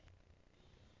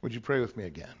Would you pray with me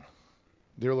again?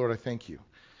 Dear Lord, I thank you.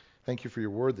 Thank you for your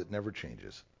word that never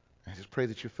changes. I just pray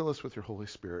that you fill us with your Holy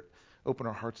Spirit. Open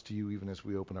our hearts to you even as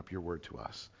we open up your word to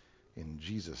us. In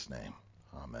Jesus' name,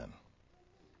 amen.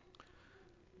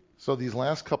 So these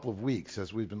last couple of weeks,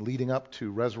 as we've been leading up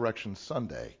to Resurrection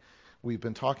Sunday, we've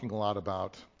been talking a lot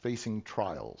about facing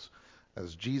trials.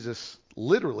 As Jesus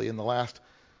literally in the last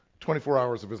 24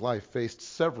 hours of his life faced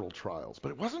several trials. But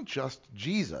it wasn't just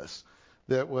Jesus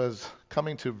that was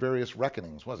coming to various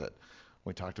reckonings, was it?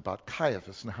 We talked about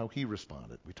Caiaphas and how he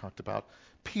responded. We talked about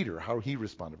Peter, how he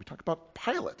responded. We talked about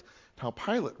Pilate, how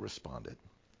Pilate responded.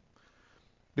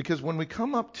 Because when we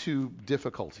come up to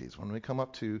difficulties, when we come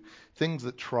up to things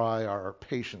that try our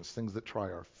patience, things that try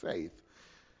our faith,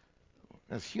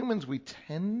 as humans we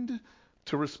tend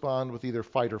to respond with either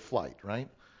fight or flight, right?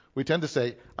 We tend to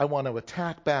say, I want to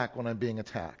attack back when I'm being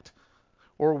attacked.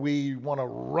 Or we want to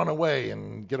run away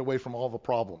and get away from all the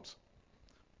problems.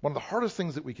 One of the hardest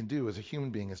things that we can do as a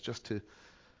human being is just to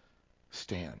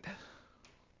stand.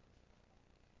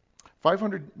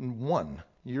 501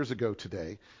 years ago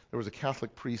today, there was a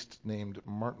Catholic priest named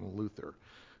Martin Luther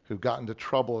who got into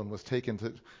trouble and was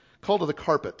called to the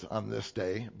carpet on this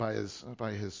day by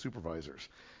his supervisors.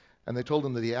 And they told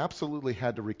him that he absolutely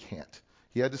had to recant.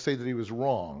 He had to say that he was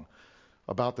wrong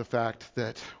about the fact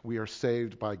that we are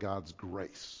saved by God's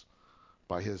grace,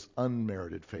 by his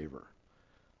unmerited favor,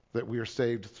 that we are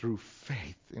saved through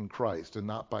faith in Christ and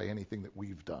not by anything that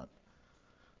we've done.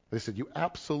 They said, you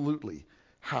absolutely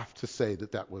have to say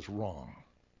that that was wrong.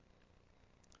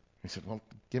 He said, well,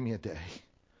 give me a day.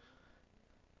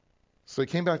 So he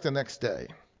came back the next day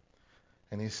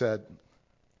and he said,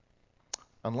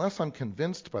 unless I'm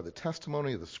convinced by the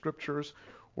testimony of the scriptures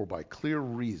or by clear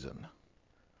reason,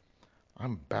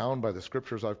 I'm bound by the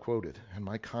scriptures I've quoted, and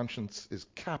my conscience is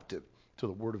captive to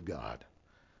the word of God.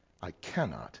 I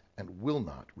cannot and will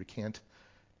not recant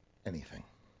anything,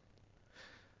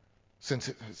 since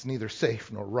it's neither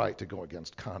safe nor right to go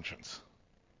against conscience.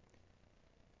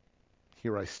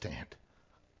 Here I stand.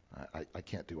 I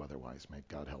can't do otherwise. May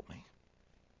God help me.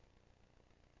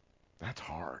 That's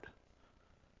hard.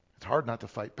 It's hard not to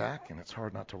fight back, and it's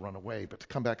hard not to run away, but to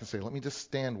come back and say, let me just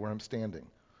stand where I'm standing.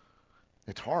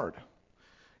 It's hard.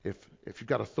 If you've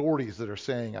got authorities that are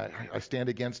saying, I stand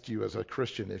against you as a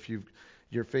Christian, if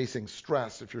you're facing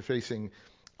stress, if you're facing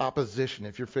opposition,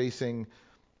 if you're facing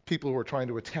people who are trying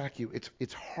to attack you,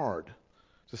 it's hard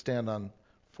to stand on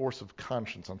force of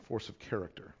conscience, on force of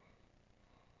character.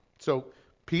 So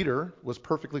Peter was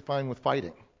perfectly fine with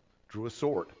fighting, drew a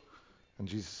sword. And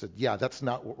Jesus said, yeah, that's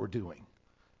not what we're doing.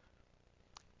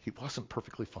 He wasn't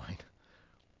perfectly fine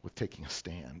with taking a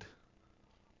stand.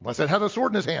 Unless it had a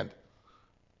sword in his hand.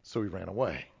 So he ran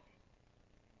away.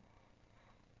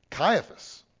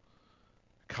 Caiaphas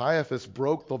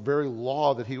broke the very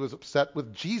law that he was upset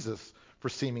with Jesus for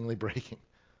seemingly breaking.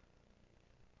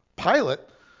 Pilate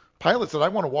said, I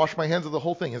want to wash my hands of the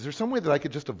whole thing. Is there some way that I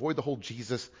could just avoid the whole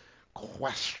Jesus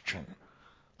question?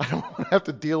 I don't want to have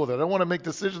to deal with it. I don't want to make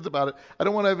decisions about it. I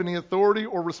don't want to have any authority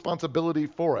or responsibility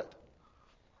for it.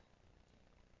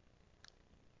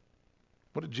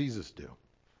 What did Jesus do?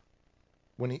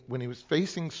 When he was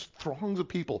facing throngs of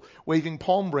people, waving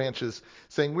palm branches,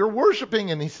 saying, we're worshiping,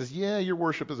 and he says, yeah, your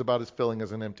worship is about as filling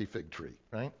as an empty fig tree,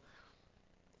 right?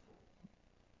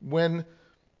 When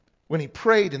he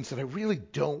prayed and said, I really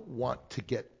don't want to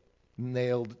get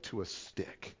nailed to a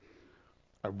stick.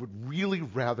 I would really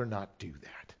rather not do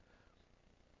that.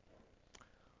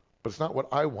 But it's not what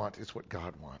I want, it's what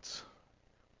God wants.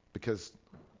 Because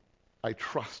I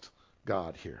trust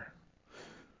God here.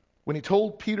 When he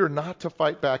told Peter not to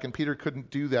fight back, and Peter couldn't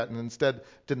do that, and instead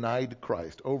denied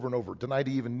Christ over and over, denied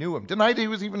he even knew him, denied he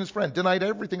was even his friend, denied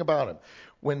everything about him.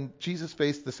 When Jesus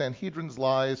faced the Sanhedrin's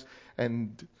lies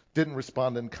and didn't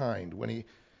respond in kind, when he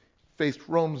faced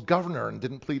Rome's governor and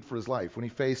didn't plead for his life, when he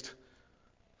faced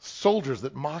soldiers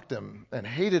that mocked him and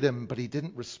hated him, but he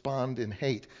didn't respond in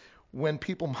hate, when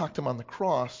people mocked him on the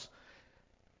cross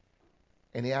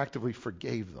and he actively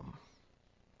forgave them.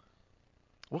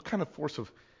 What kind of force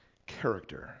of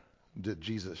character did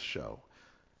Jesus show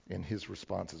in his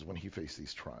responses when he faced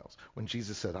these trials? When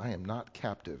Jesus said, I am not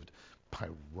captived by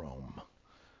Rome.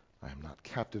 I am not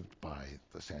captived by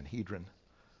the Sanhedrin.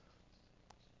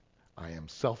 I am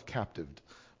self-captived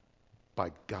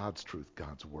by God's truth,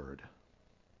 God's word.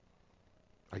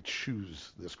 I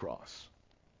choose this cross.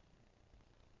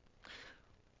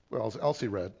 Well, as Elsie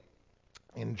read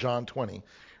in John 20,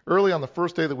 early on the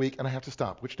first day of the week, and I have to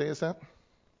stop. Which day is that?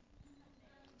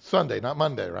 Sunday, not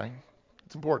Monday, right?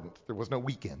 It's important. There was no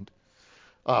weekend.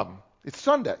 It's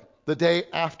Sunday, the day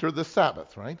after the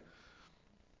Sabbath, right?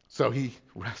 So he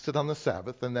rested on the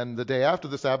Sabbath, and then the day after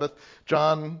the Sabbath,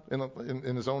 John,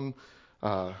 in his own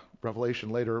revelation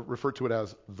later, referred to it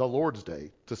as the Lord's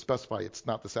Day to specify it's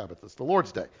not the Sabbath, it's the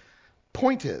Lord's Day.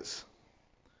 Point is,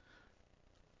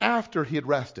 after he had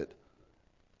rested,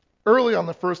 early on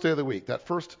the first day of the week, that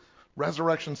first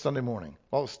Resurrection Sunday morning,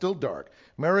 while it was still dark,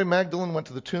 Mary Magdalene went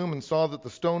to the tomb and saw that the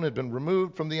stone had been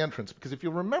removed from the entrance. Because if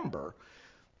you remember,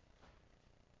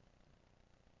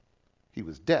 he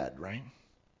was dead, right?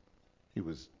 He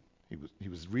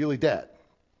was really dead.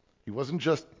 He wasn't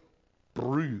just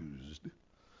bruised.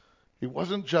 He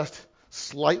wasn't just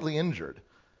slightly injured.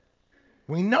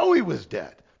 We know he was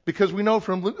dead because we know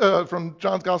from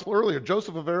John's Gospel earlier,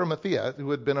 Joseph of Arimathea,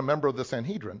 who had been a member of the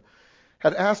Sanhedrin,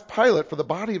 had asked Pilate for the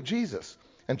body of Jesus,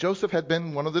 and Joseph had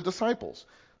been one of the disciples,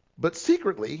 but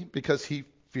secretly because he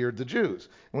feared the Jews.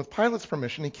 And with Pilate's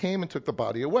permission, he came and took the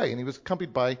body away, and he was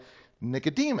accompanied by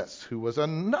Nicodemus, who was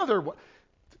another.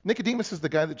 Nicodemus is the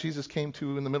guy that Jesus came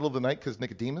to in the middle of the night because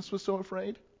Nicodemus was so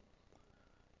afraid.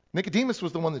 Nicodemus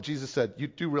was the one that Jesus said, you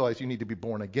do realize you need to be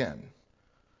born again.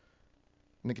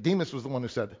 Nicodemus was the one who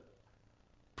said,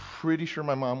 pretty sure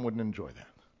my mom wouldn't enjoy that.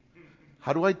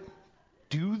 How do I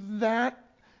do that?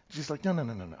 She's like,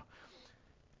 no.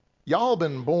 Y'all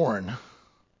been born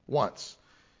once.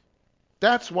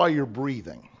 That's why you're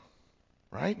breathing,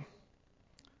 right?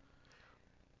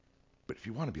 But if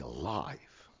you want to be alive,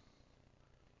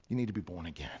 you need to be born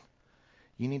again.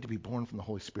 You need to be born from the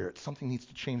Holy Spirit. Something needs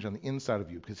to change on the inside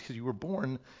of you because you were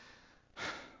born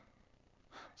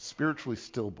spiritually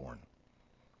stillborn.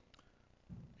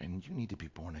 And you need to be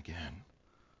born again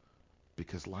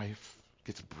because life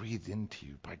gets breathed into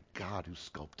you by God who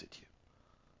sculpted you.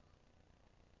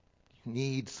 You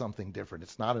need something different.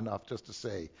 It's not enough just to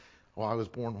say, oh, I was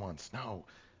born once. No,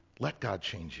 let God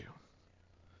change you.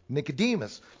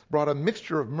 Nicodemus brought a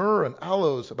mixture of myrrh and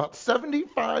aloes, about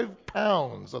 75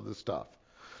 pounds of the stuff.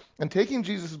 And taking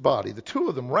Jesus' body, the two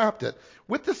of them wrapped it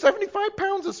with the 75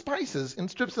 pounds of spices in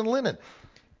strips and linen.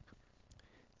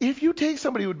 If you take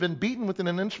somebody who had been beaten within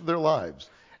an inch of their lives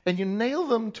and you nail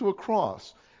them to a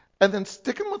cross and then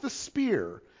stick them with a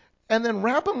spear and then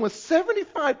wrap them with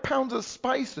 75 pounds of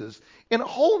spices in a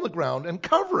hole in the ground and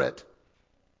cover it,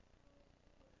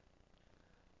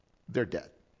 they're dead.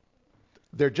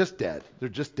 They're just dead. They're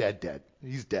just dead.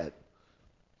 He's dead.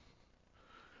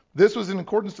 This was in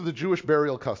accordance to the Jewish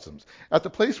burial customs. At the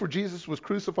place where Jesus was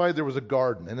crucified, there was a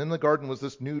garden, and in the garden was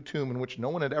this new tomb in which no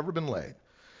one had ever been laid.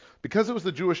 Because it was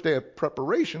the Jewish day of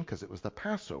preparation, because it was the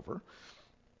Passover,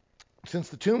 since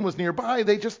the tomb was nearby,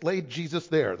 they just laid Jesus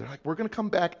there. They're like, we're going to come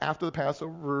back after the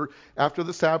Passover, after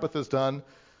the Sabbath is done.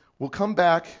 We'll come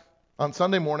back on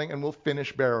Sunday morning and we'll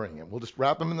finish burying him. We'll just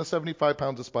wrap him in the 75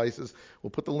 pounds of spices.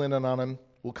 We'll put the linen on him.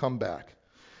 We'll come back.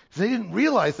 So they didn't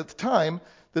realize at the time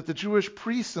that the Jewish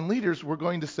priests and leaders were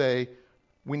going to say,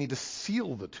 we need to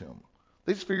seal the tomb.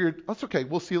 They just figured, that's okay,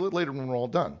 we'll seal it later when we're all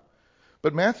done.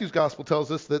 But Matthew's gospel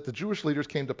tells us that the Jewish leaders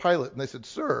came to Pilate and they said,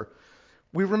 Sir,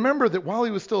 we remember that while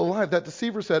he was still alive, that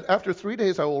deceiver said, after 3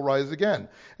 days I will rise again.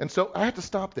 And so I had to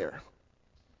stop there.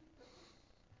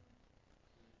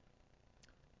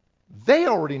 They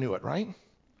already knew it, right?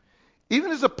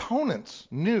 Even his opponents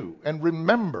knew and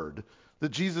remembered that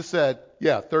Jesus said,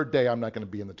 yeah, third day I'm not going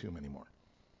to be in the tomb anymore,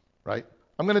 right?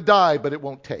 I'm going to die, but it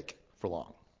won't take for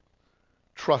long.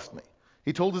 Trust me.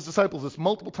 He told his disciples this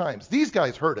multiple times. These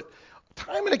guys heard it.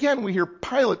 Time and again, we hear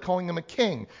Pilate calling him a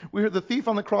king. We hear the thief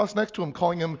on the cross next to him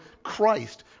calling him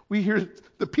Christ. We hear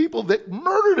the people that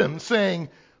murdered him saying,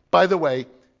 by the way,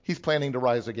 he's planning to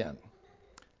rise again.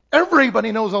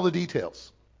 Everybody knows all the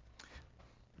details.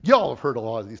 Y'all have heard a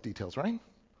lot of these details, right?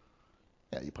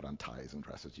 Yeah, you put on ties and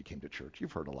dresses. You came to church.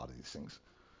 You've heard a lot of these things.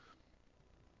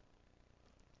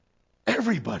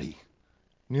 Everybody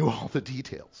knew all the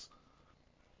details.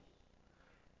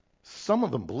 Some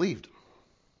of them believed him.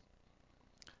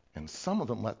 And some of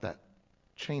them let that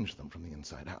change them from the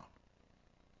inside out.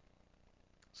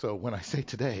 So when I say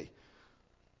today,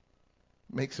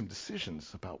 make some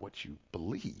decisions about what you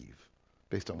believe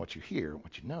based on what you hear,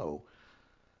 what you know,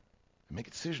 and make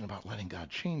a decision about letting God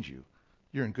change you,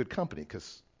 you're in good company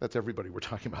because that's everybody we're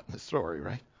talking about in this story,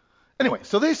 right? Anyway,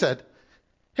 so they said,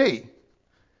 hey,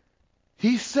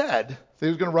 he said that he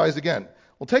was going to rise again.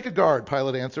 Well, take a guard,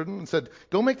 Pilate answered him and said,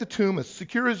 go make the tomb as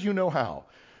secure as you know how.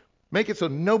 Make it so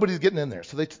nobody's getting in there.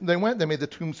 So they went, they made the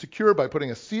tomb secure by putting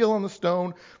a seal on the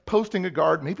stone, posting a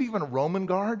guard, maybe even a Roman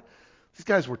guard. These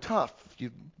guys were tough.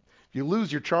 If you lose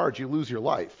your charge, you lose your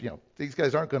life. These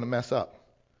guys aren't going to mess up.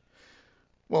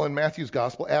 Well, in Matthew's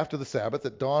gospel, after the Sabbath,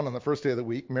 at dawn on the first day of the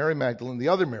week, Mary Magdalene, the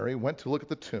other Mary, went to look at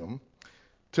the tomb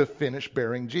to finish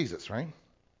burying Jesus, right?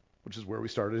 Which is where we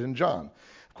started in John.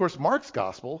 Of course, Mark's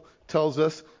gospel tells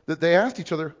us that they asked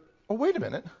each other, oh, wait a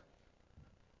minute.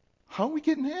 How are we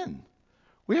getting in?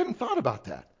 We hadn't thought about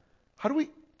that. How do we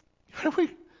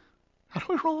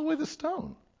roll away the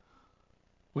stone?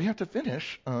 We have to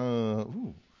finish.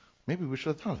 Maybe we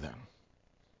should have thought of that.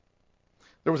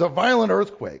 There was a violent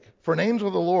earthquake, for an angel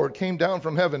of the Lord came down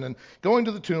from heaven and, going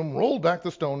to the tomb, rolled back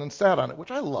the stone and sat on it,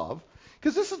 which I love,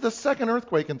 because this is the second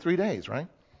earthquake in 3 days, right?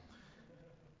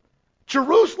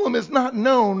 Jerusalem is not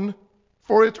known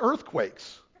for its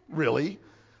earthquakes, really.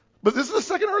 But this is the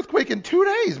second earthquake in 2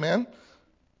 days, man.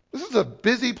 This is a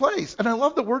busy place. And I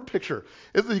love the word picture.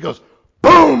 He goes,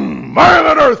 boom,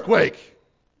 violent earthquake.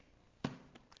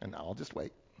 And now I'll just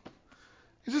wait.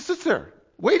 He just sits there,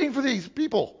 waiting for these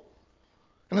people.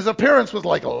 And his appearance was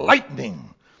like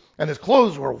lightning, and his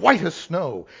clothes were white as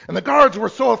snow. And the guards were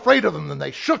so afraid of them that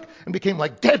they shook and became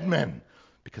like dead men,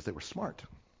 because they were smart.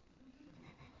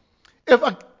 If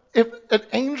an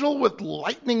angel with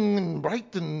lightning and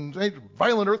bright and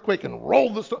violent earthquake and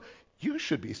rolled the stone, you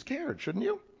should be scared, shouldn't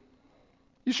you?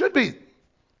 You should be.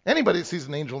 Anybody that sees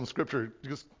an angel in Scripture,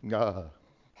 just, But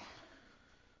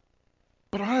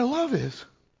what I love is,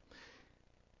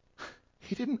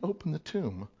 he didn't open the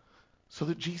tomb so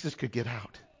that Jesus could get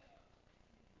out.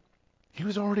 He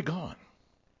was already gone.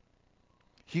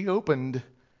 He opened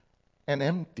an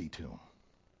empty tomb.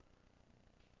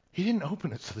 He didn't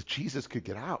open it so that Jesus could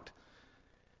get out.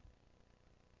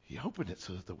 He opened it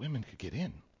so that the women could get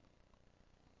in.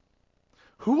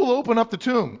 Who will open up the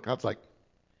tomb? God's like,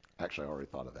 actually, I already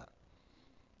thought of that.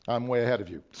 I'm way ahead of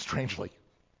you, strangely.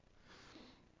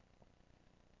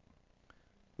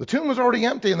 The tomb was already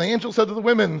empty, and the angel said to the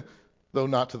women, though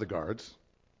not to the guards,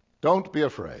 don't be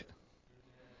afraid.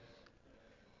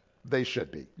 They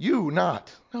should be. You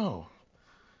not. No.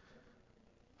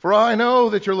 For I know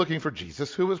that you're looking for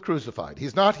Jesus who was crucified.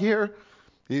 He's not here.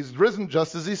 He's risen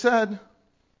just as he said.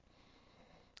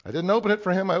 I didn't open it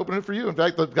for him. I opened it for you. In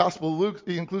fact, the Gospel of Luke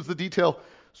includes the detail.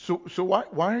 So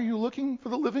why are you looking for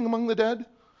the living among the dead?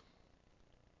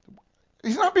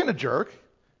 He's not being a jerk.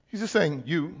 He's just saying,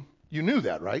 you knew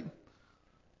that, right?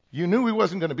 You knew he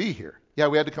wasn't going to be here. Yeah,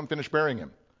 we had to come finish burying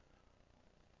him.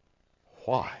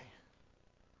 Why?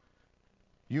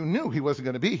 You knew he wasn't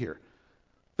going to be here.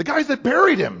 The guys that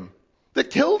buried him, that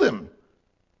killed him,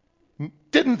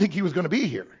 didn't think he was going to be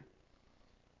here.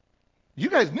 You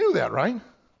guys knew that, right?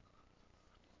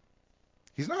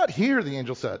 He's not here, the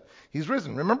angel said. He's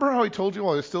risen. Remember how he told you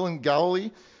while he was still in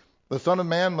Galilee? The Son of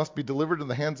Man must be delivered in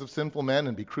the hands of sinful men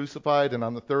and be crucified, and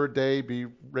on the third day be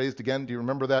raised again. Do you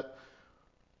remember that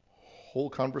whole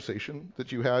conversation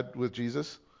that you had with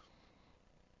Jesus?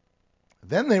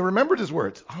 Then they remembered his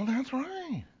words. Oh, that's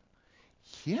right.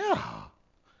 Yeah.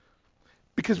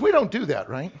 Because we don't do that,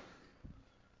 right?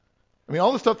 I mean,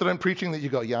 all the stuff that I'm preaching that you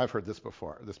go, yeah, I've heard this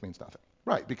before. This means nothing.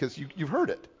 Right, because you've heard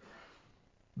it.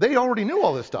 They already knew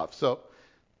all this stuff. But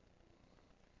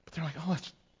they're like, oh,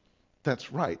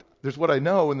 that's right. There's what I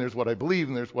know, and there's what I believe,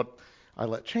 and there's what I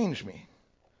let change me.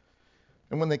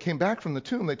 And when they came back from the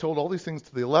tomb, they told all these things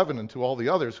to the 11 and to all the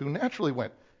others, who naturally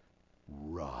went,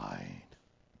 right.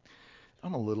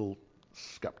 I'm a little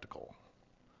skeptical.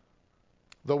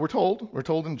 Though we're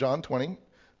told in John 20,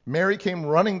 Mary came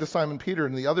running to Simon Peter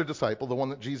and the other disciple, the one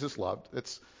that Jesus loved.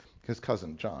 It's his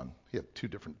cousin John. He had two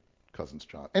different cousins,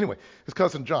 John. Anyway, his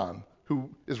cousin John, who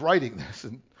is writing this,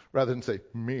 and rather than say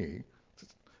me,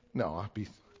 no,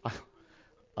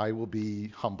 I will be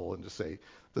humble and just say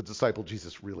the disciple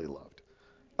Jesus really loved.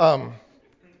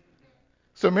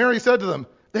 So Mary said to them,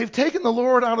 they've taken the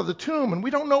Lord out of the tomb, and we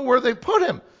don't know where they put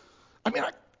him. I mean,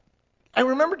 I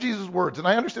remember Jesus' words, and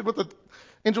I understood what the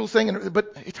angel was saying,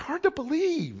 but it's hard to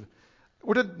believe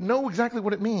or to know exactly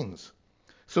what it means.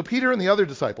 So Peter and the other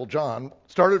disciple, John,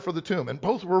 started for the tomb, and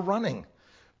both were running.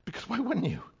 Because why wouldn't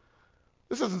you?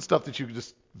 This isn't stuff that you could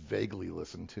just vaguely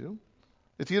listen to.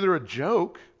 It's either a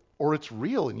joke or it's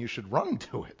real, and you should run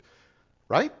to it.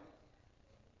 Right?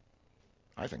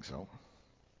 I think so.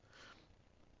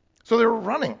 So they were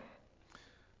running.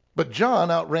 But John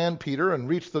outran Peter and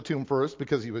reached the tomb first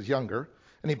because he was younger.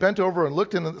 And he bent over and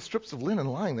looked in at the strips of linen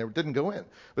lying there, didn't go in.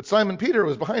 But Simon Peter, who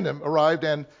was behind him, arrived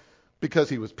and, because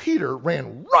he was Peter,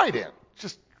 ran right in.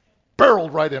 Just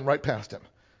barreled right in, right past him.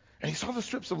 And he saw the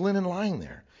strips of linen lying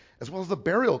there, as well as the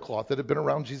burial cloth that had been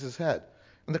around Jesus' head.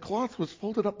 And the cloth was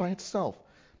folded up by itself,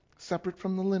 separate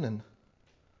from the linen.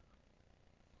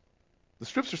 The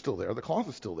strips are still there. The cloth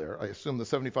is still there. I assume the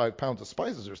 75 pounds of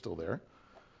spices are still there.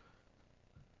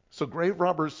 So grave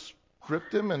robbers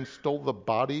stripped him and stole the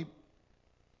body,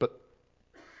 but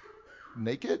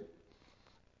naked,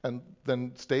 and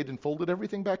then stayed and folded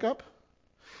everything back up?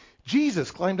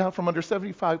 Jesus climbed out from under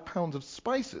 75 pounds of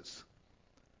spices,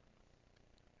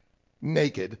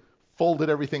 naked, folded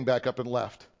everything back up and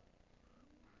left.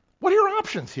 What are your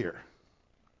options here?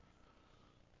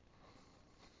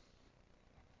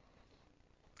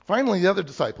 Finally, the other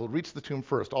disciple who reached the tomb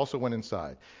first also went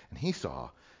inside, and he saw,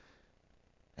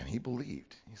 and he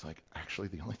believed. He's like, actually,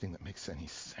 the only thing that makes any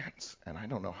sense, and I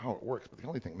don't know how it works, but the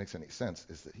only thing that makes any sense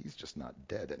is that he's just not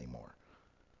dead anymore.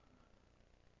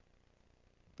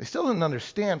 They still didn't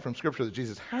understand from Scripture that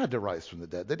Jesus had to rise from the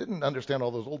dead. They didn't understand all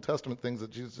those Old Testament things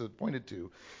that Jesus had pointed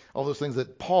to, all those things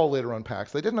that Paul later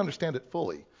unpacks. They didn't understand it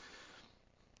fully.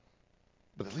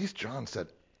 But at least John said,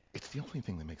 it's the only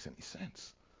thing that makes any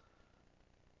sense.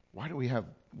 Why do we have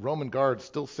Roman guards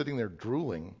still sitting there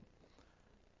drooling?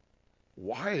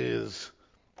 Why is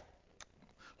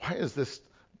this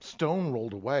stone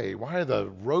rolled away? Why are the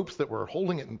ropes that were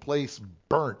holding it in place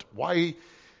burnt? Why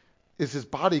is his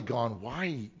body gone?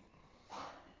 Why?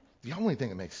 The only thing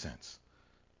that makes sense.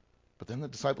 But then the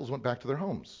disciples went back to their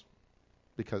homes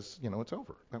because, it's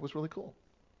over. That was really cool.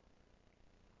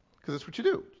 Because that's what you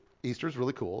do. Easter's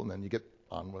really cool, and then you get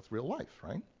on with real life,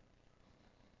 right?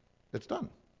 It's done.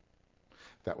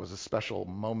 That was a special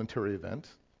momentary event.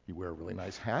 You wear a really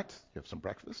nice hat, you have some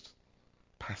breakfast,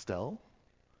 pastel,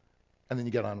 and then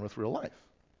you get on with real life.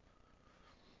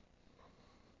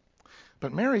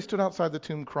 But Mary stood outside the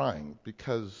tomb crying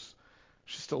because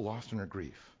she's still lost in her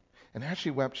grief. And as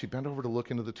she wept, she bent over to look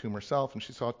into the tomb herself, and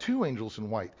she saw two angels in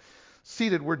white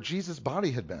seated where Jesus' body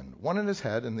had been, one at his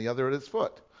head and the other at his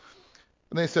foot.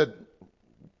 And they said,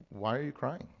 why are you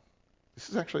crying? This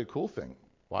is actually a cool thing.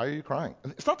 Why are you crying?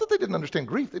 It's not that they didn't understand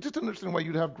grief. They just didn't understand why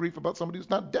you'd have grief about somebody who's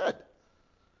not dead.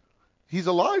 He's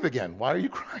alive again. Why are you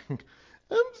crying?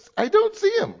 I don't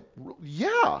see him.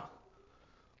 Yeah.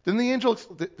 Then the angel,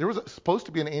 there was supposed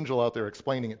to be an angel out there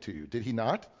explaining it to you. Did he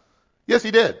not? Yes,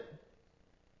 he did.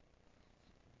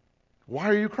 Why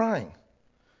are you crying?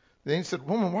 Then he said,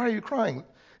 woman, why are you crying?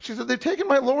 She said, they've taken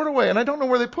my Lord away, and I don't know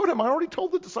where they put him. I already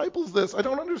told the disciples this. I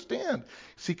don't understand.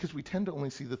 See, because we tend to only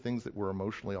see the things that we're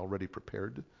emotionally already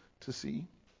prepared to see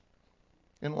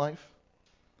in life.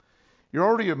 You're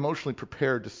already emotionally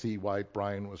prepared to see why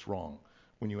Brian was wrong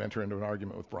when you enter into an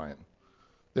argument with Brian.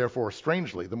 Therefore,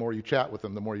 strangely, the more you chat with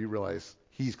him, the more you realize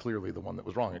he's clearly the one that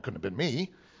was wrong. It couldn't have been me.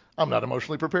 I'm not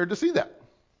emotionally prepared to see that.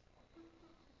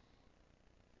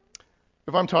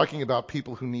 If I'm talking about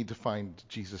people who need to find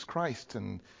Jesus Christ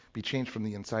and be changed from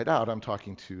the inside out, I'm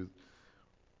talking to,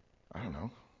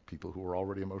 people who were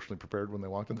already emotionally prepared when they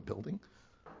walked in the building.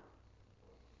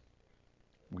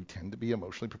 We tend to be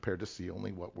emotionally prepared to see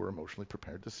only what we're emotionally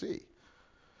prepared to see.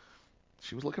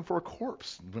 She was looking for a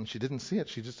corpse. When she didn't see it,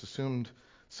 she just assumed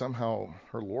somehow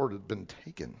her Lord had been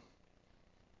taken.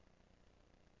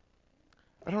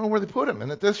 I don't know where they put him.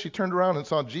 And at this, she turned around and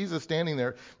saw Jesus standing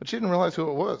there, but she didn't realize who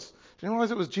it was. She didn't realize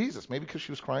it was Jesus. Maybe because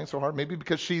she was crying so hard. Maybe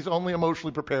because she's only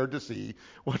emotionally prepared to see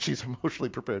what she's emotionally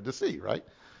prepared to see, right?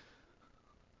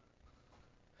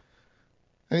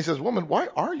 And he says, woman, why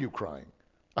are you crying?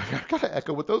 I've got to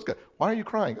echo with those guys. Why are you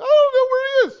crying? I don't know where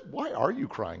he is. Why are you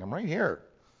crying? I'm right here.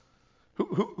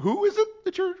 Who is it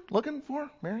that you're looking for,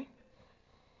 Mary?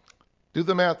 Do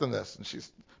the math on this. And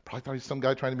she's probably thought he's some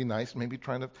guy trying to be nice, maybe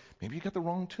you got the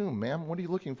wrong tomb, ma'am. What are you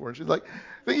looking for? And she's like,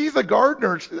 he's a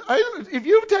gardener. If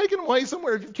you've taken him away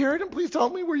somewhere, if you've carried him, please tell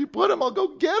me where you put him. I'll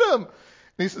go get him. And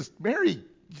he says, Mary,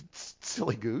 you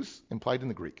silly goose, implied in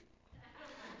the Greek.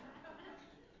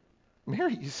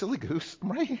 Mary, you silly goose,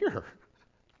 I'm right here.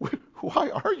 Why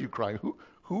are you crying?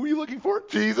 Who are you looking for?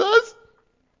 Jesus?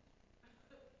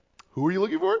 Who are you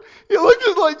looking for? He looks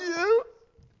just like you.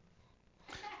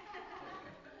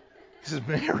 He says,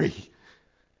 Mary.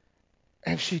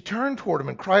 And she turned toward him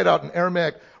and cried out in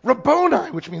Aramaic, Rabboni,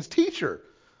 which means teacher.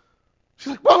 She's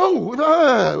like, whoa,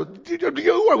 I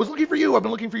was looking for you. I've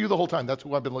been looking for you the whole time. That's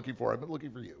who I've been looking for. I've been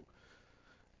looking for you.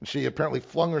 And she apparently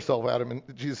flung herself at him, and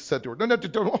Jesus said to her, no,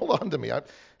 don't hold on to me. I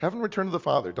haven't returned to the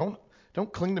Father. Don't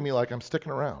cling to me like I'm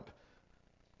sticking around.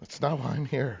 That's not why I'm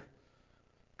here.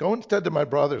 Go instead to my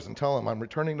brothers and tell them I'm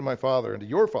returning to my Father and to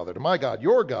your Father, to my God,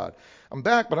 your God. I'm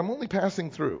back, but I'm only passing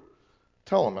through.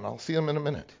 Tell them, and I'll see them in a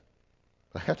minute.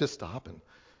 I had to stop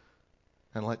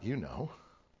and let you know,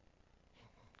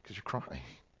 because you're crying.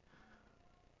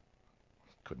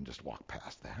 Couldn't just walk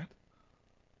past that.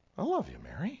 I love you,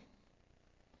 Mary.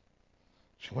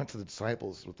 She went to the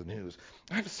disciples with the news.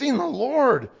 I've seen the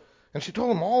Lord. And she told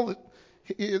them all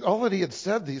that he had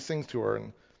said these things to her.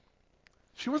 And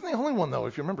she wasn't the only one, though,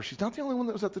 if you remember. She's not the only one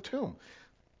that was at the tomb.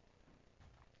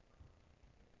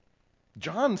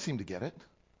 John seemed to get it.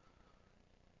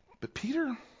 But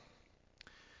Peter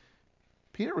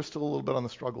was still a little bit on the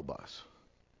struggle bus.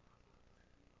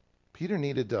 Peter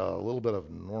needed a little bit of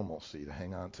normalcy to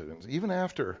hang on to. And even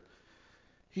after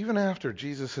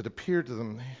Jesus had appeared to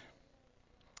them,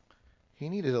 he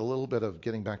needed a little bit of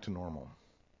getting back to normal.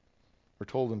 We're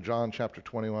told in John chapter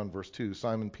 21, verse 2,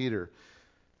 Simon Peter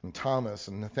and Thomas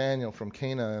and Nathanael from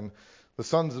Cana and the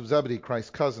sons of Zebedee,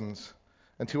 Christ's cousins,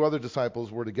 and 2 other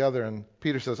disciples were together. And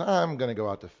Peter says, I'm going to go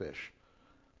out to fish.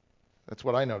 That's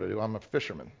what I know to do. I'm a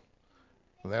fisherman.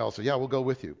 And they all say, yeah, we'll go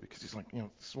with you. Because he's like,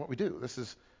 this is what we do. This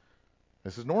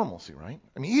is normalcy, right?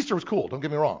 I mean, Easter was cool. Don't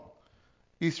get me wrong.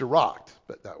 Easter rocked,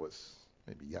 but that was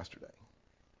maybe yesterday.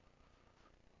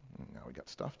 Now we got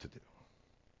stuff to do.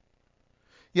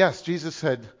 Yes, Jesus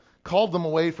had called them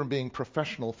away from being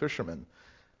professional fishermen.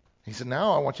 He said,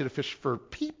 now I want you to fish for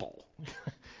people.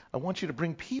 I want you to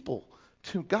bring people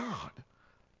to God.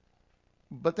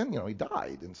 But then, he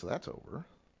died, and so that's over.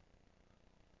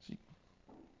 So you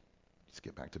just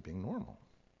get back to being normal.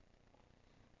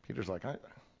 Peter's like, I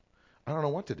don't know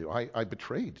what to do. I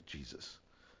betrayed Jesus.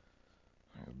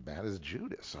 As bad as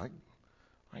Judas.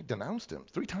 I denounced him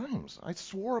 3 times. I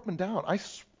swore up and down. I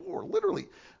swore, literally.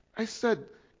 I said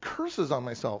curses on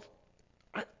myself.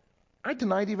 I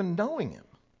denied even knowing him.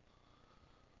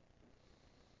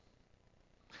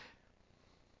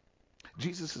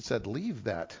 Jesus had said, leave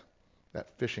that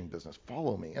fishing business.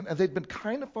 Follow me. And they'd been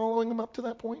kind of following him up to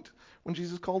that point when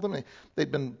Jesus called them.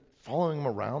 They'd been following him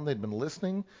around. They'd been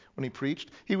listening when he preached.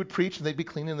 He would preach and they'd be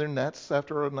cleaning their nets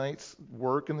after a night's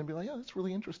work and they'd be like, yeah, that's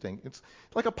really interesting. It's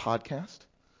like a podcast.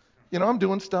 I'm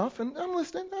doing stuff and I'm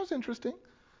listening. That was interesting.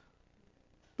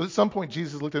 But at some point,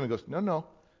 Jesus looked at him and goes, no,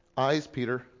 eyes,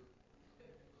 Peter.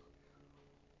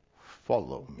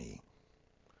 Follow me.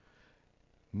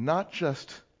 Not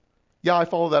just, yeah, I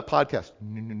follow that podcast.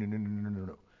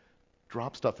 No.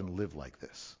 Drop stuff and live like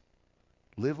this.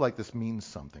 Live like this means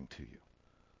something to you.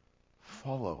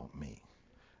 Follow me.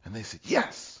 And they said,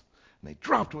 yes. And they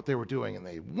dropped what they were doing and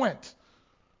they went.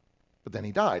 But then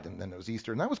he died, and then it was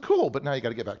Easter, and that was cool. But now you got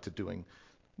to get back to doing,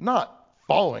 not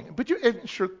following. But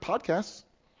sure, podcasts.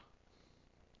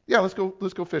 Yeah, let's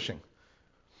go fishing.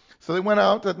 So they went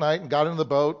out that night and got into the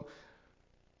boat,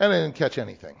 and they didn't catch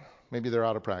anything. Maybe they're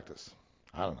out of practice.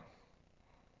 I don't know.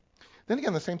 Then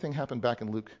again, the same thing happened back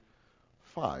in Luke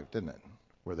 5, didn't it?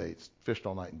 Where they fished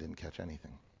all night and didn't catch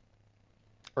anything.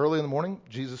 Early in the morning,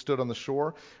 Jesus stood on the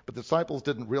shore, but the disciples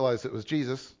didn't realize it was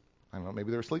Jesus. I don't know,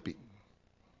 maybe they were sleepy.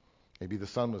 Maybe the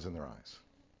sun was in their eyes.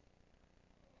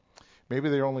 Maybe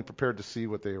they were only prepared to see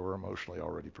what they were emotionally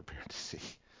already prepared to see.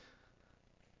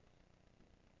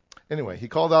 Anyway, he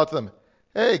called out to them,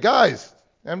 hey, guys,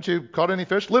 haven't you caught any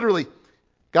fish? Literally,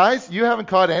 guys, you haven't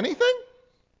caught anything?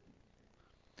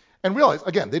 And realize,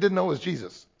 again, they didn't know it was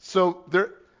Jesus. So their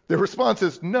response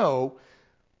is no,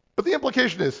 but the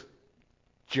implication is,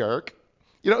 jerk.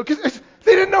 Because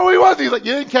they didn't know who he was. He's like,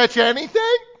 you didn't catch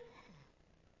anything?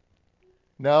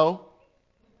 No.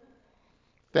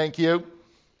 Thank you.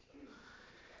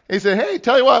 He said, hey,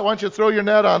 tell you what, why don't you throw your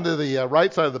net onto the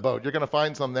right side of the boat? You're going to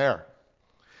find some there.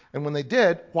 And when they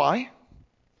did, why?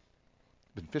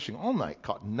 Been fishing all night,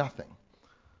 caught nothing.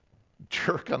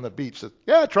 Jerk on the beach says,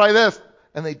 yeah, try this.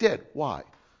 And they did. Why?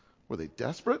 Were they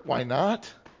desperate? Why not?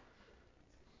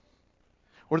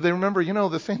 Or do they remember,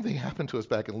 the same thing happened to us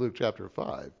back in Luke chapter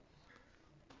 5.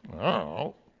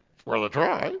 Oh, it's worth a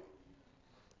try.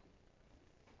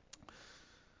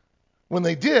 When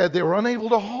they did, they were unable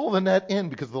to haul the net in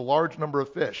because of the large number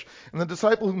of fish. And the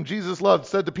disciple whom Jesus loved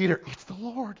said to Peter, it's the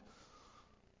Lord.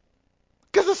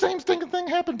 Because the same stinking thing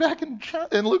happened back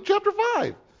in Luke chapter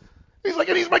 5. He's like,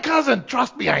 and he's my cousin.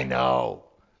 Trust me, I know.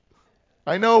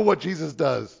 I know what Jesus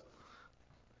does.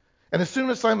 And as soon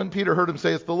as Simon Peter heard him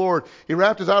say it's the Lord, he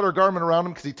wrapped his outer garment around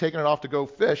him because he'd taken it off to go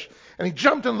fish, and he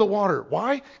jumped into the water.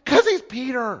 Why? Because he's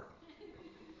Peter.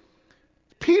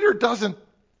 Peter doesn't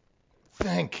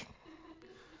think.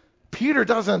 Peter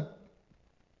doesn't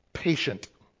patient.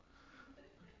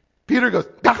 Peter goes,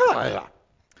 ah!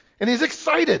 And he's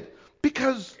excited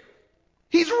because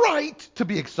he's right to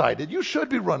be excited. You should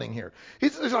be running here.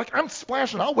 He's like, I'm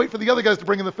splashing. I'll wait for the other guys to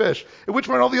bring in the fish. At which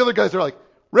point all the other guys are like,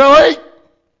 really?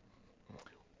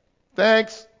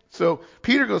 Thanks. So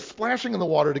Peter goes splashing in the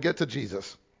water to get to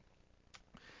Jesus,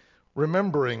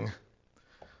 remembering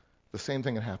the same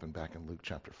thing that happened back in Luke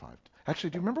chapter 5.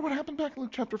 Actually, do you remember what happened back in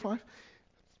Luke chapter 5?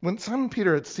 When Simon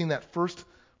Peter had seen that first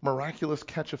miraculous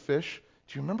catch of fish,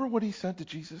 do you remember what he said to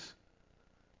Jesus?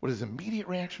 What his immediate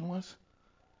reaction was?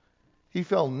 He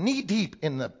fell knee deep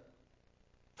in the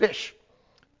fish.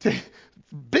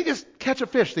 Biggest catch of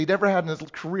fish they'd ever had in his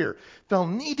career. Fell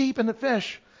knee deep in the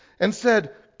fish and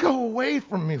said, go away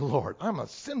from me, Lord. I'm a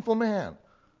sinful man.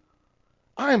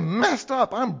 I'm messed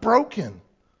up. I'm broken.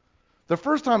 The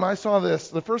first time I saw this,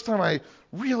 the first time I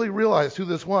really realized who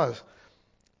this was,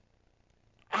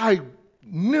 I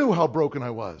knew how broken I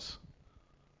was.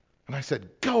 And I said,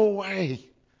 go away.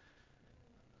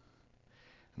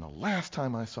 And the last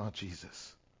time I saw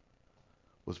Jesus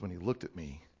was when he looked at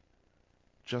me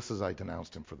just as I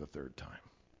denounced him for the third time.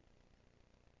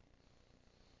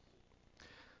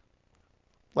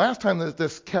 Last time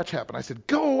this catch happened, I said,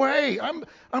 go away.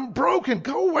 I'm broken.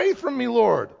 Go away from me,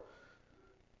 Lord.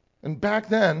 And back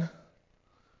then,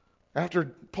 after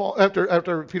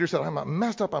Peter said, I'm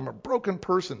messed up, I'm a broken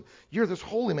person, you're this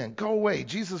holy man, go away,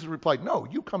 Jesus replied, no,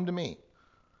 you come to me.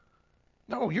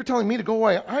 No, you're telling me to go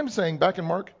away. I'm saying back in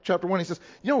Mark chapter 1, he says,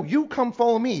 no, you come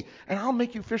follow me, and I'll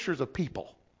make you fishers of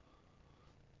people.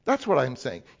 That's what I'm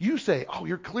saying. You say, oh,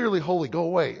 you're clearly holy, go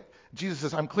away. Jesus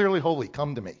says, I'm clearly holy,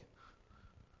 come to me.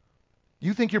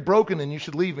 You think you're broken and you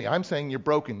should leave me. I'm saying you're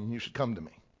broken and you should come to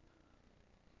me.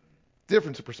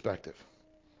 Difference of perspective.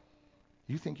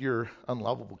 You think you're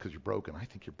unlovable because you're broken. I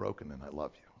think you're broken and I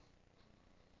love you.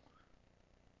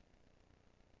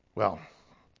 Well,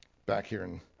 back here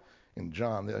in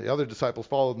John, the other disciples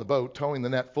followed in the boat, towing the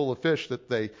net full of fish that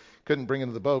they couldn't bring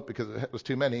into the boat because it was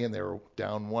too many, and they were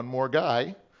down one more guy.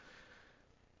 And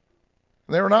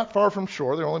they were not far from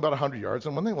shore. They were only about 100 yards.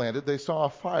 And when they landed, they saw a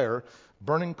fire,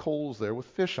 burning coals there with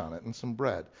fish on it and some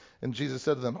bread. And Jesus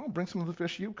said to them, bring some of the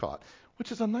fish you caught,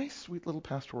 which is a nice, sweet little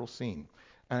pastoral scene.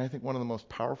 And I think one of the most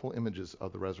powerful images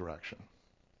of the resurrection.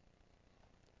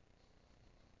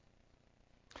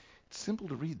 It's simple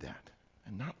to read that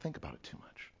and not think about it too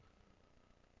much.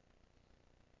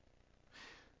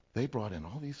 They brought in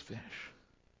all these fish.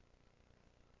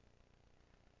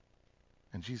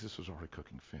 And Jesus was already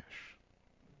cooking fish.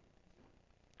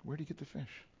 Where do you get the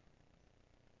fish?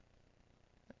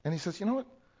 And he says, you know what?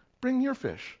 Bring your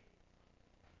fish.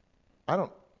 I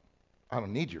don't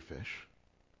need your fish.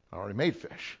 I already made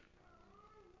fish.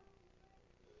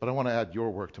 But I want to add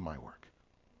your work to my work.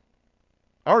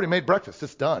 I already made breakfast.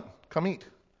 It's done. Come eat.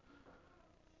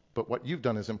 But what you've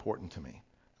done is important to me.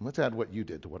 And let's add what you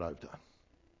did to what I've done.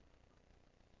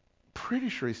 Pretty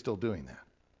sure he's still doing that.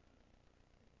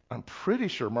 I'm pretty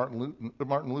sure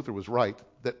Martin Luther was right,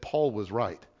 that Paul was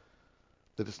right,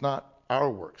 that it's not our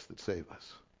works that save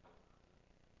us,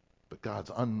 but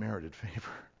God's unmerited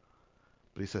favor.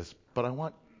 But he says, but I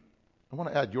want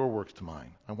to add your works to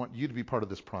mine. I want you to be part of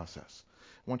this process.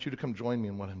 I want you to come join me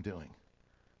in what I'm doing.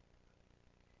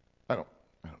 I don't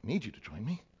need you to join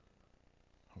me.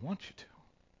 I want you to.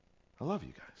 I love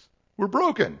you guys. We're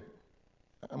broken.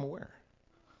 I'm aware.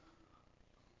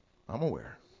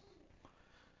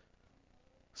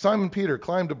 Simon Peter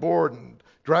climbed aboard and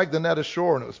dragged the net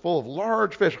ashore, and it was full of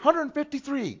large fish,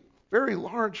 153 very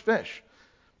large fish.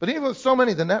 But even with so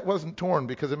many, the net wasn't torn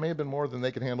because it may have been more than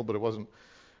they could handle, but it wasn't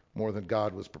more than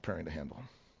God was preparing to handle.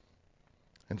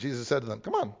 And Jesus said to them,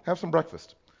 come on, have some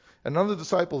breakfast. And none of the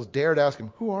disciples dared ask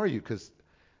him, who are you? Because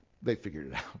they figured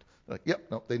it out. Like, yep,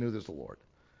 no, they knew there's the Lord.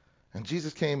 And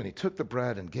Jesus came and he took the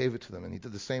bread and gave it to them, and he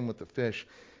did the same with the fish.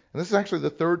 And this is actually the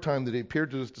third time that he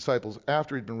appeared to his disciples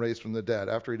after he'd been raised from the dead,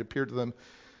 after he'd appeared to them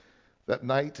that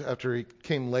night, after he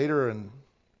came later and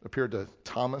appeared to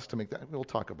Thomas to make that. We'll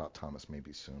talk about Thomas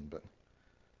maybe soon. But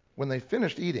when they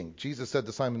finished eating, Jesus said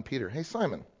to Simon Peter, hey,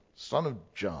 Simon, son of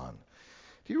John,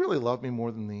 do you really love me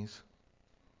more than these?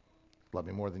 Love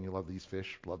me more than you love these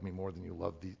fish? Love me more than you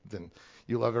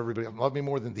love everybody? Love me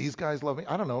more than these guys love me?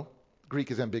 I don't know.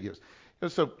 Greek is ambiguous.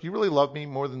 So do you really love me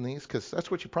more than these? Because that's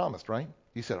what you promised, right?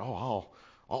 You said, I'll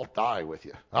die with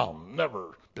you. I'll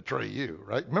never betray you,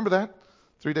 right? Remember that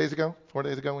 4 days ago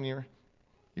when you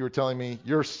were telling me,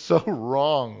 you're so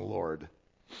wrong, Lord.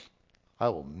 I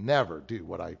will never do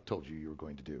what I told you were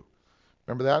going to do.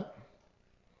 Remember that?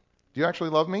 Do you actually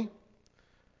love me?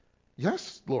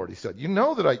 Yes, Lord, he said. You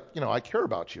know that I care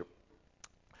about you.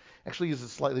 Actually uses a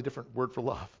slightly different word for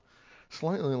love.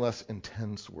 Slightly less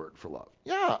intense word for love.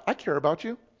 Yeah, I care about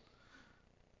you.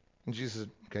 And Jesus said,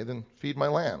 okay, then feed my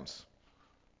lambs.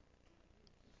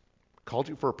 Called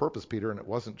you for a purpose, Peter, and it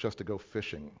wasn't just to go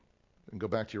fishing and go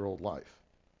back to your old life.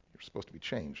 You're supposed to be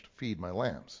changed. Feed my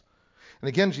lambs. And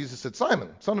again, Jesus said, Simon,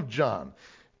 son of John,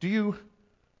 do you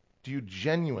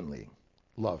genuinely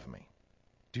love me?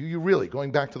 Do you really?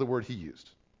 Going back to the word he used.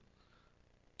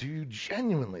 Do you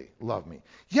genuinely love me?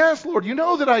 Yes, Lord, you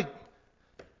know that I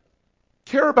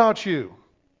care about you.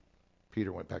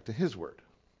 Peter went back to his word.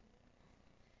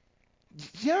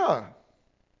 Yeah.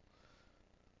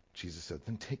 Jesus said,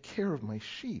 then take care of my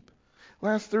sheep.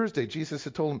 Last Thursday, Jesus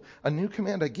had told him, a new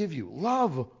command I give you,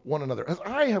 love one another. As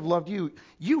I have loved you,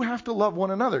 you have to love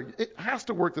one another. It has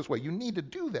to work this way. You need to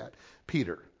do that,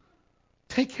 Peter.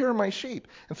 Take care of my sheep.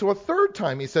 And so a third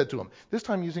time he said to him, this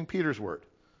time using Peter's word,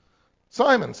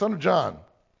 Simon, son of John,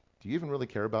 do you even really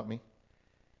care about me?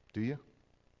 Do you?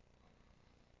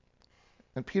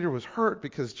 And Peter was hurt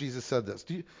because Jesus said this.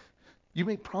 You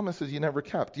make promises you never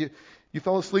kept. You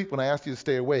fell asleep when I asked you to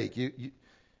stay awake.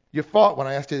 You fought when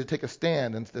I asked you to take a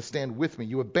stand and to stand with me.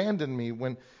 You abandoned me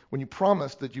when you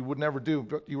promised that you would never do,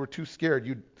 but you were too scared.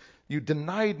 You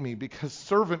denied me because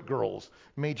servant girls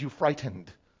made you frightened.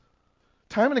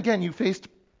 Time and again you faced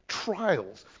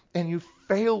trials and you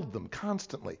failed them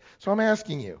constantly. So I'm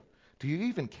asking you, do you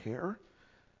even care?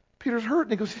 Peter's hurt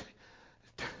and he goes,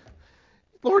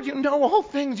 Lord, you know all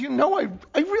things. You know I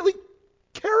really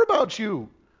care about you.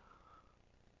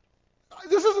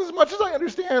 This is as much as I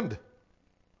understand.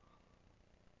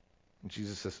 And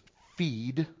Jesus says,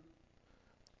 feed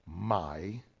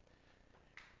my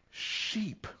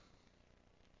sheep.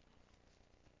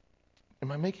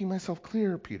 Am I making myself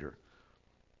clear, Peter?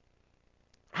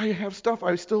 I have stuff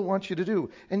I still want you to do.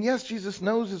 And yes, Jesus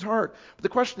knows his heart. But the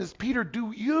question is, Peter,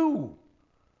 do you?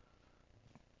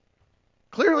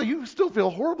 Clearly, you still feel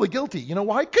horribly guilty. You know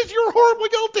why? Because you're horribly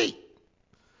guilty.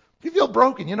 You feel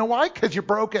broken. You know why? Because you're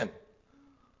broken.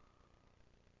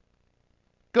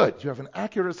 Good. You have an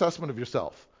accurate assessment of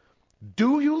yourself.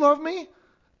 Do you love me?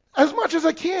 As much as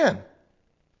I can.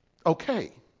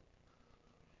 Okay.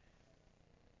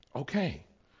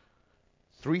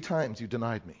 3 times you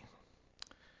denied me.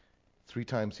 3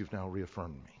 times you've now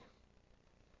reaffirmed me.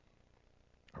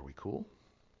 Are we cool?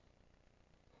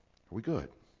 Are we good?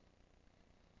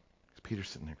 Peter's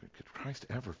sitting there, could Christ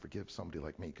ever forgive somebody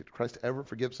like me? Could Christ ever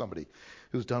forgive somebody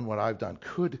who's done what I've done?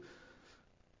 Could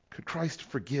Christ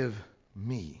forgive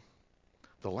me?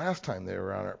 The last time they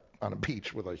were on a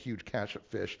beach with a huge catch of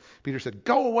fish, Peter said,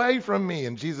 go away from me.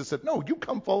 And Jesus said, no, you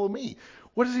come follow me.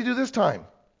 What does he do this time?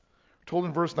 We're told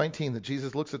in verse 19 that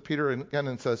Jesus looks at Peter again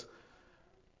and says,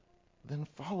 then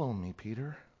follow me,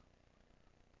 Peter.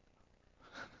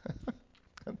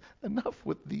 Enough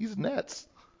with these nets.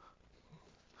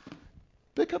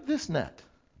 Pick up this net.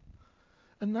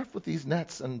 Enough with these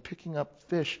nets and picking up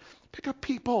fish. Pick up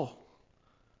people.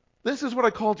 This is what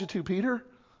I called you to, Peter.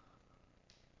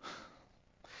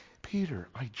 Peter,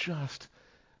 I just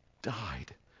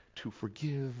died to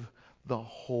forgive the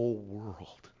whole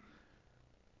world.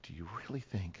 Do you really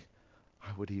think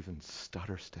I would even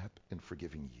stutter step in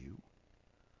forgiving you?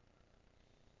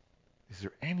 Is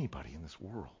there anybody in this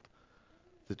world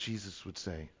that Jesus would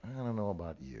say, I don't know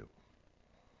about you?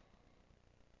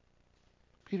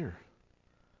 Peter,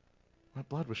 my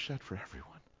blood was shed for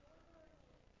everyone.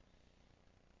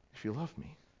 If you love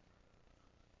me,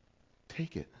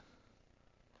 take it.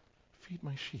 Feed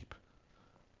my sheep.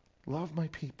 Love my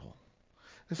people.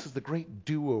 This is the great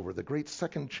do-over, the great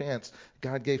second chance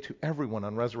God gave to everyone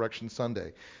on Resurrection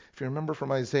Sunday. If you remember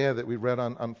from Isaiah that we read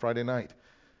on Friday night,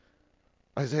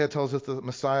 Isaiah tells us that the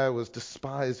Messiah was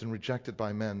despised and rejected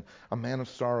by men, a man of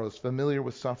sorrows, familiar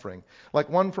with suffering. Like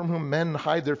one from whom men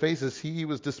hide their faces, he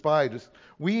was despised.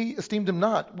 We esteemed him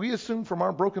not. We assumed from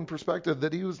our broken perspective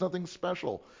that he was nothing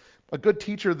special. A good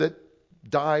teacher that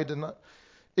died an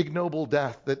ignoble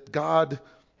death, that God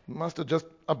must have just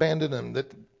abandoned him.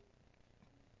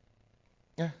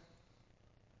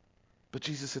 But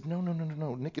Jesus said, no,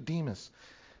 Nicodemus.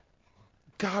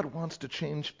 God wants to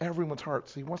change everyone's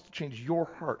hearts. He wants to change your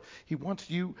heart. He wants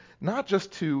you not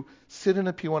just to sit in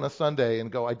a pew on a Sunday and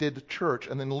go, I did church,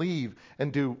 and then leave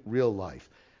and do real life.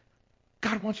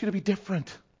 God wants you to be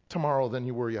different tomorrow than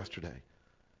you were yesterday.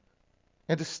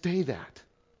 And to stay that.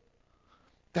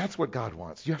 That's what God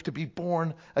wants. You have to be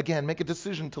born again. Make a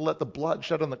decision to let the blood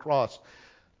shed on the cross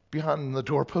behind the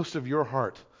doorpost of your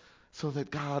heart so that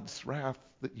God's wrath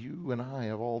that you and I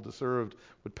have all deserved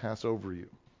would pass over you.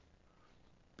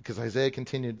 Because Isaiah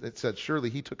continued, it said, surely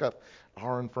he took up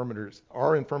our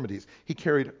infirmities. He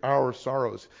carried our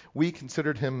sorrows. We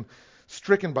considered him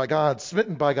stricken by God,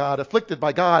 smitten by God, afflicted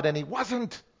by God, and he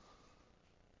wasn't.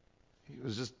 He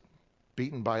was just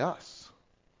beaten by us.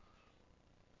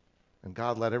 And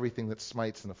God let everything that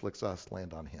smites and afflicts us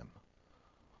land on him.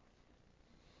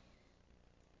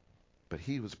 But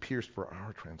he was pierced for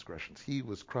our transgressions. He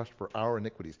was crushed for our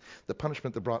iniquities. The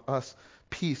punishment that brought us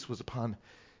peace was upon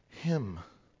him.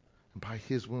 And by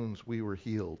his wounds we were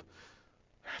healed.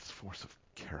 That's force of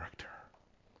character.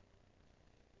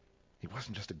 He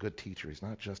wasn't just a good teacher. He's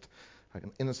not just like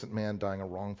an innocent man dying a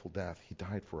wrongful death. He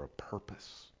died for a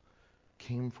purpose.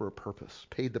 Came for a purpose.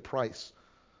 Paid the price.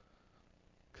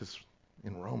 Because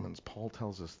in Romans, Paul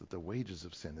tells us that the wages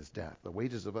of sin is death. The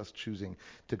wages of us choosing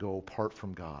to go apart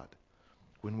from God.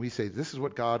 When we say, this is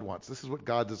what God wants. This is what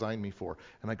God designed me for.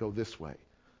 And I go this way.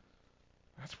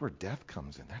 That's where death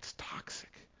comes in. That's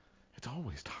toxic. It's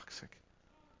always toxic.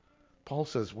 Paul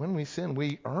says when we sin,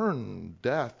 we earn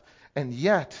death, and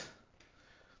yet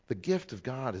the gift of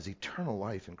God is eternal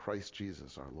life in Christ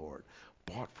Jesus our Lord,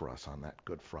 bought for us on that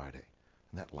Good Friday.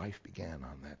 And that life began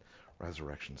on that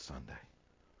Resurrection Sunday.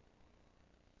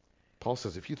 Paul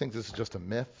says if you think this is just a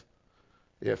myth,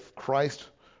 if Christ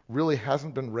really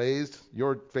hasn't been raised,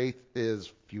 your faith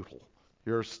is futile.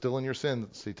 You're still in your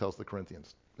sins, he tells the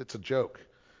Corinthians. It's a joke.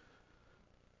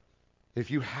 If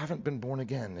you haven't been born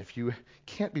again, if you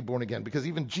can't be born again, because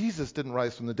even Jesus didn't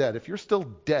rise from the dead, if you're still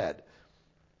dead,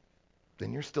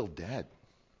 then you're still dead.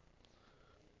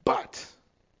 But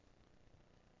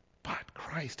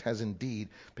Christ has indeed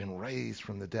been raised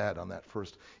from the dead on that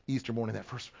first Easter morning, that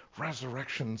first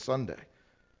Resurrection Sunday.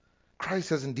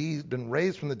 Christ has indeed been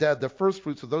raised from the dead, the first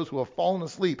fruits of those who have fallen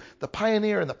asleep, the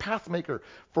pioneer and the pathmaker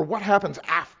for what happens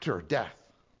after death.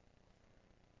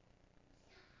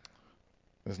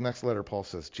 In his next letter, Paul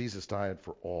says, Jesus died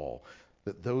for all,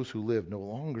 that those who live no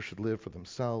longer should live for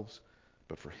themselves,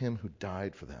 but for him who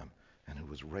died for them and who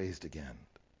was raised again.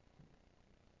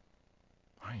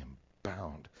 I am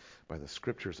bound by the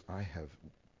scriptures I have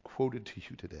quoted to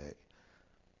you today,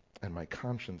 and my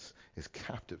conscience is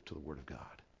captive to the Word of God.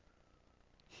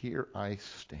 Here I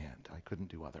stand. I couldn't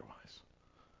do otherwise.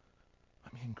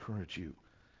 Let me encourage you.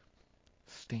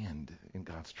 Stand in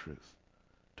God's truth.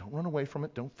 Don't run away from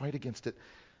it. Don't fight against it.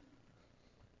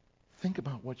 Think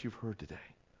about what you've heard today.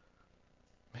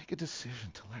 Make a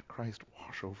decision to let Christ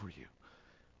wash over you,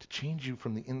 to change you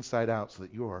from the inside out so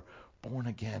that you are born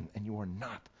again and you are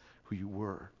not who you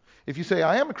were. If you say,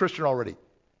 I am a Christian already,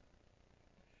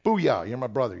 booyah, you're my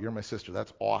brother, you're my sister,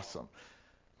 that's awesome.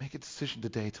 Make a decision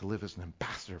today to live as an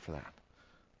ambassador for that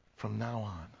from now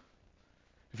on.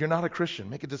 If you're not a Christian,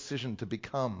 make a decision to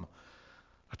become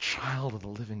a child of the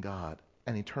living God,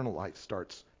 and eternal life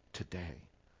starts today.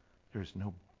 There is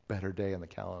no better day on the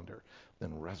calendar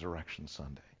than Resurrection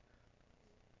Sunday.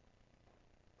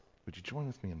 Would you join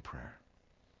with me in prayer?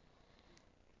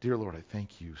 Dear Lord, I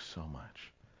thank you so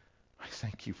much. I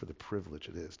thank you for the privilege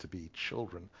it is to be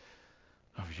children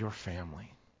of your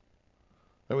family.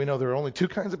 And we know there are only two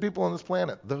kinds of people on this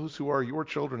planet, those who are your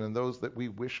children and those that we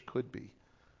wish could be.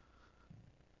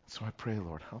 So I pray,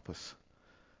 Lord, help us.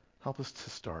 Help us to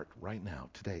start right now,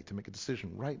 today, to make a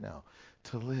decision right now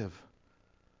to live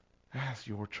as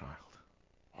your child,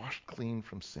 washed clean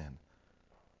from sin,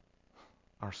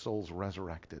 our souls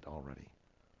resurrected already.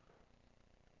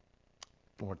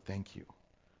 Lord, thank you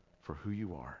for who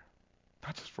you are,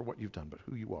 not just for what you've done, but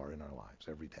who you are in our lives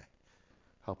every day.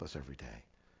 Help us every day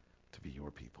to be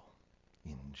your people.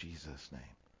 In Jesus' name,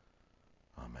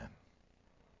 amen.